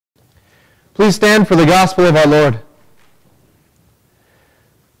Please stand for the gospel of our Lord.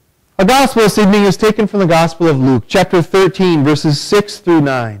 Our gospel this evening is taken from the Gospel of Luke, chapter 13, verses 6 through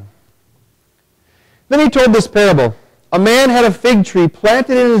 9. Then he told this parable. A man had a fig tree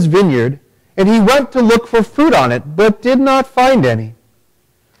planted in his vineyard, and he went to look for fruit on it, but did not find any.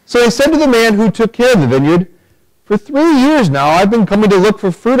 So he said to the man who took care of the vineyard, For 3 years now I've been coming to look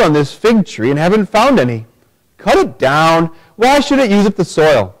for fruit on this fig tree and haven't found any. Cut it down. Why should it use up the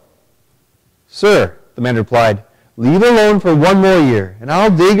soil? Sir, the man replied, leave it alone for 1 more year, and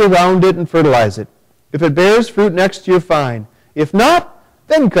I'll dig around it and fertilize it. If it bears fruit next year, fine. If not,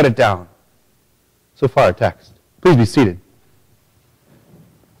 then cut it down. So far our text. Please be seated.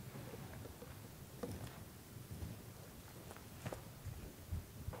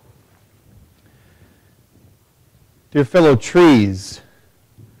 Dear fellow trees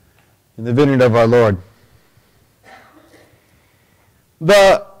in the vineyard of our Lord,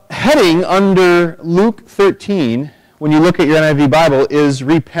 the heading under Luke 13, when you look at your NIV Bible, is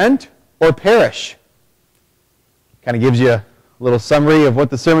repent or perish. Kind of gives you a little summary of what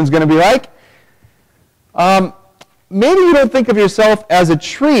the sermon's going to be like. Maybe you don't think of yourself as a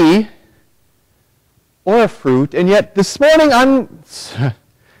tree or a fruit, and yet this evening, I'm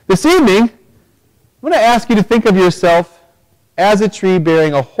going to ask you to think of yourself as a tree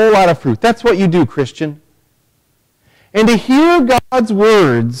bearing a whole lot of fruit. That's what you do, Christian. And to hear God's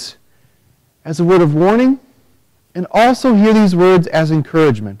words as a word of warning, and also hear these words as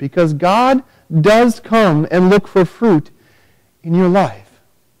encouragement, because God does come and look for fruit in your life.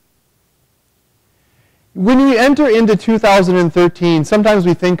 When we enter into 2013, sometimes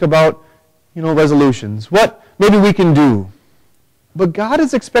we think about, resolutions, what maybe we can do. But God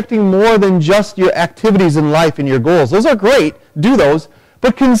is expecting more than just your activities in life and your goals. Those are great. Do those.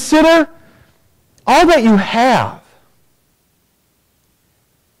 But consider all that you have.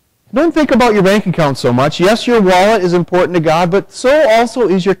 Don't think about your bank account so much. Yes, your wallet is important to God, but so also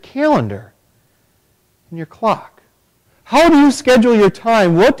is your calendar and your clock. How do you schedule your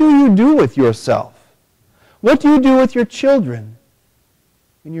time? What do you do with yourself? What do you do with your children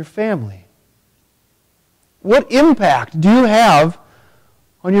and your family? What impact do you have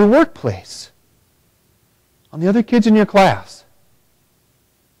on your workplace, on the other kids in your class?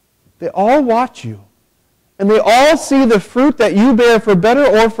 They all watch you, and they all see the fruit that you bear for better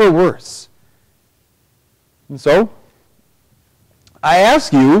or for worse. And so, I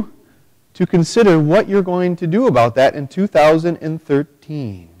ask you to consider what you're going to do about that in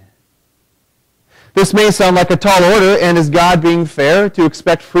 2013. This may sound like a tall order, and is God being fair to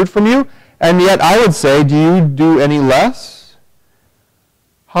expect fruit from you? And yet I would say, do you do any less?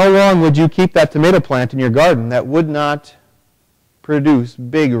 How long would you keep that tomato plant in your garden that would not produce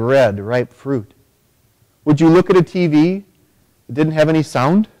big, red, ripe fruit? Would you look at a TV that didn't have any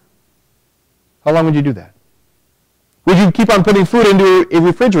sound? How long would you do that? Would you keep on putting food into a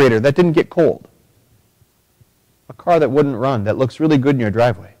refrigerator that didn't get cold? A car that wouldn't run, that looks really good in your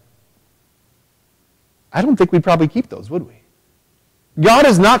driveway? I don't think we'd probably keep those, would we? God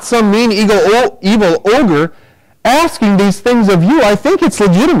is not some mean, evil ogre asking these things of you. I think it's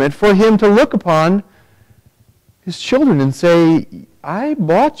legitimate for him to look upon his children and say, I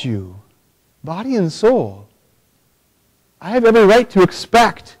bought you, body and soul. I have every right to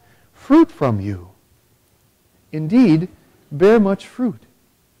expect fruit from you. Indeed, bear much fruit.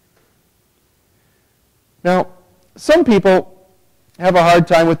 Now, some people have a hard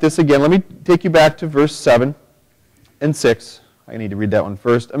time with this again. Let me take you back to verse 7 and 6. I need to read that one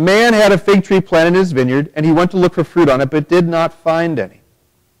first. A man had a fig tree planted in his vineyard, and he went to look for fruit on it, but did not find any.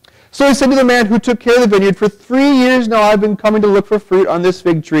 So he said to the man who took care of the vineyard, For 3 years now I've been coming to look for fruit on this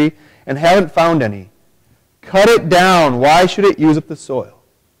fig tree, and haven't found any. Cut it down. Why should it use up the soil?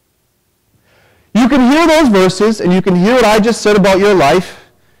 You can hear those verses, and you can hear what I just said about your life,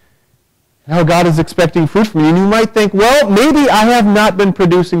 and how God is expecting fruit from you, and you might think, well, maybe I have not been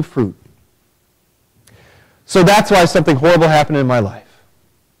producing fruit. So that's why something horrible happened in my life.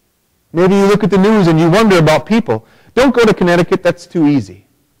 Maybe you look at the news and you wonder about people. Don't go to Connecticut, that's too easy.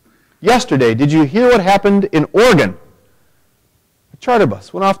 Yesterday, did you hear what happened in Oregon? A charter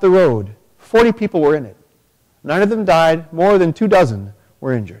bus went off the road. 40 people were in it. 9 of them died, more than 24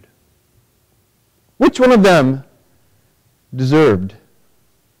 were injured. Which one of them deserved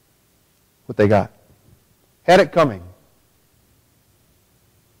what they got? Had it coming?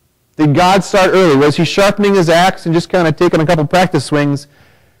 Did God start early? Was he sharpening his axe and just kind of taking a couple practice swings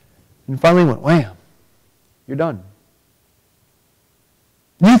and finally went, wham, you're done?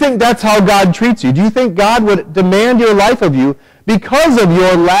 Do you think that's how God treats you? Do you think God would demand your life of you because of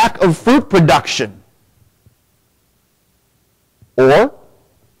your lack of fruit production? Or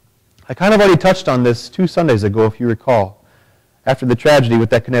I kind of already touched on this 2 Sundays ago, if you recall, after the tragedy with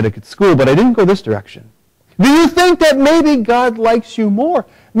that Connecticut school, but I didn't go this direction. Do you think that maybe God likes you more?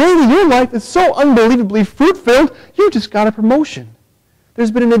 Maybe your life is so unbelievably fruit-filled, you just got a promotion.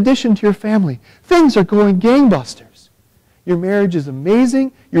 There's been an addition to your family. Things are going gangbusters. Your marriage is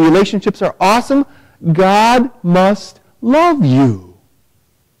amazing. Your relationships are awesome. God must love you.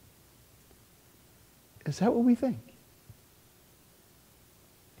 Is that what we think?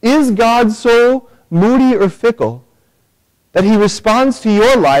 Is God so moody or fickle that he responds to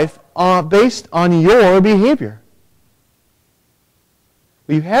your life based on your behavior?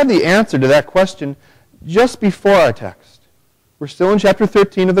 We have the answer to that question just before our text. We're still in chapter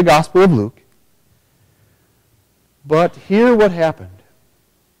 13 of the Gospel of Luke. But hear what happened.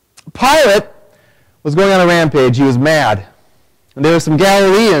 Pilate was going on a rampage. He was mad. And there were some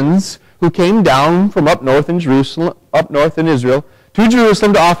Galileans who came down from up north in Israel, to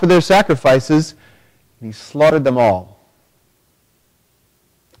Jerusalem to offer their sacrifices, and he slaughtered them all.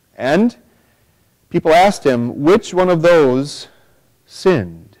 And people asked him, which one of those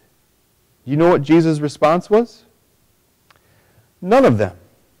sinned? You know what Jesus' response was? None of them.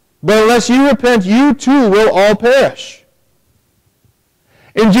 But unless you repent, you too will all perish.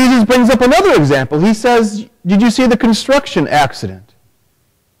 And Jesus brings up another example. He says, did you see the construction accident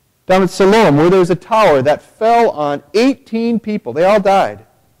down at Siloam, where there was a tower that fell on 18 people? They all died.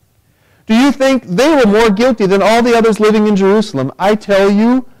 Do you think they were more guilty than all the others living in Jerusalem? I tell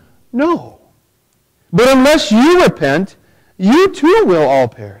you, no. But unless you repent, you too will all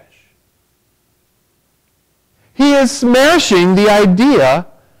perish. He is smashing the idea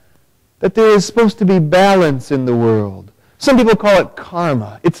that there is supposed to be balance in the world. Some people call it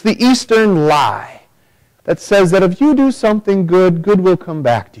karma. It's the Eastern lie that says that if you do something good, good will come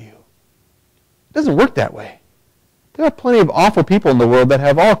back to you. It doesn't work that way. There are plenty of awful people in the world that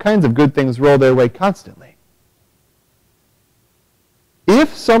have all kinds of good things roll their way constantly.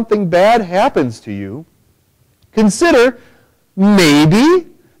 If something bad happens to you, consider maybe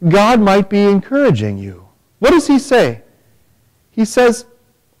God might be encouraging you. What does he say? He says,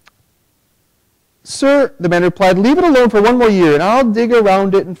 Sir, the man replied, leave it alone for 1 more year, and I'll dig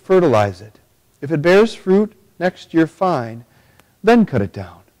around it and fertilize it. If it bears fruit next year, fine. Then cut it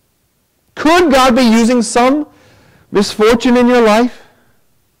down. Could God be using some misfortune in your life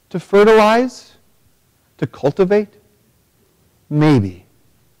to fertilize, to cultivate? Maybe.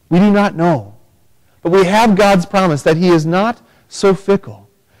 We do not know. But we have God's promise that he is not so fickle.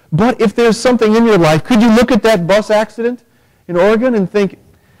 But if there's something in your life, could you look at that bus accident in Oregon and think,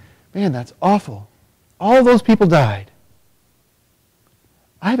 man, that's awful. All those people died.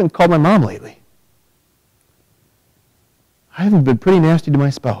 I haven't called my mom lately. I haven't been pretty nasty to my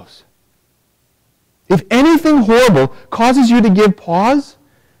spouse. If anything horrible causes you to give pause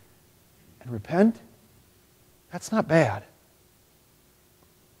and repent, that's not bad.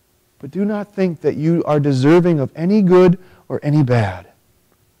 But do not think that you are deserving of any good or any bad.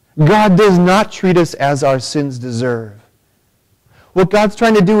 God does not treat us as our sins deserve. What God's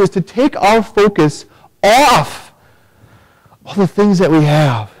trying to do is to take our focus off all the things that we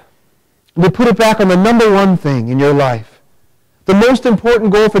have and to put it back on the number one thing in your life. The most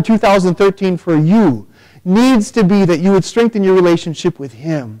important goal for 2013 for you needs to be that you would strengthen your relationship with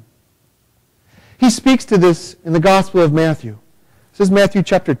him. He speaks to this in the Gospel of Matthew. This is Matthew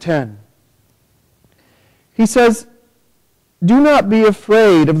chapter 10. He says, do not be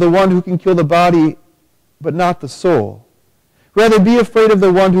afraid of the one who can kill the body but not the soul. Rather, be afraid of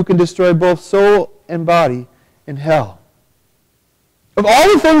the one who can destroy both soul and body in hell. Of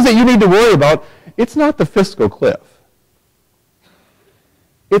all the things that you need to worry about, it's not the fiscal cliff.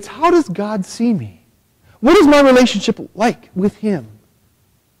 It's how does God see me? What is my relationship like with him?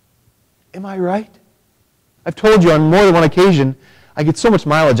 Am I right? I've told you on more than one occasion, I get so much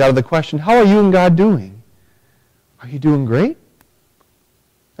mileage out of the question, how are you and God doing? Are you doing great?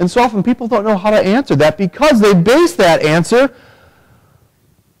 And so often people don't know how to answer that because they base that answer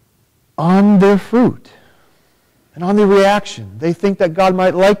on their fruit and on their reaction. They think that God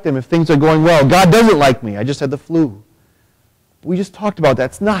might like them if things are going well. God doesn't like me. I just had the flu. We just talked about that.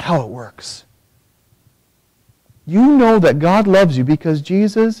 That's not how it works. You know that God loves you because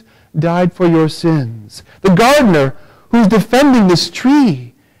Jesus died for your sins. The gardener who's defending this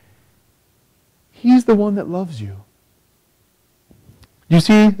tree, he's the one that loves you. You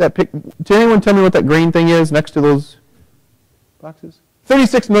see that pic? Can anyone tell me what that green thing is next to those boxes?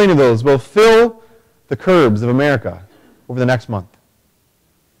 36 million of those will fill the curbs of America over the next month.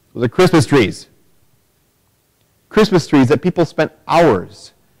 Those are Christmas trees. Christmas trees that people spent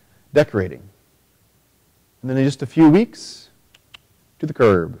hours decorating. And then in just a few weeks, to the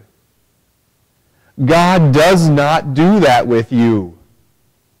curb. God does not do that with you.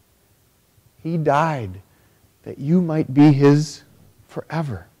 He died that you might be His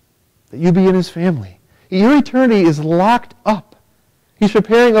forever, that you be in His family. Your eternity is locked up. He's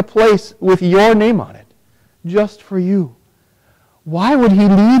preparing a place with your name on it, just for you. Why would He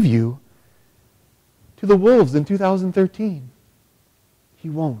leave you to the wolves in 2013? He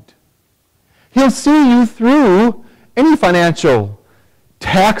won't. He'll see you through any financial,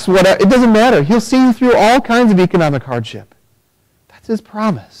 tax, whatever. It doesn't matter. He'll see you through all kinds of economic hardship. That's His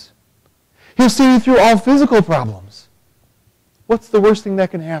promise. He'll see you through all physical problems. What's the worst thing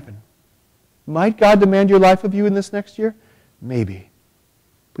that can happen? Might God demand your life of you in this next year? Maybe.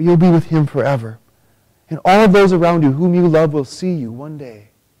 But you'll be with Him forever. And all of those around you whom you love will see you one day.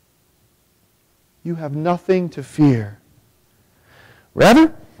 You have nothing to fear.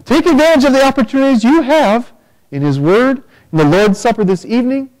 Rather, take advantage of the opportunities you have in His Word, in the Lord's Supper this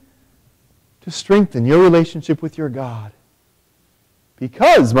evening, to strengthen your relationship with your God.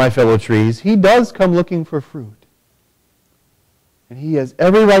 Because, my fellow trees, He does come looking for fruit. And He has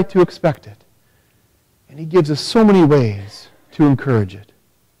every right to expect it. And He gives us so many ways to encourage it.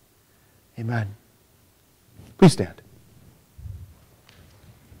 Amen. Please stand.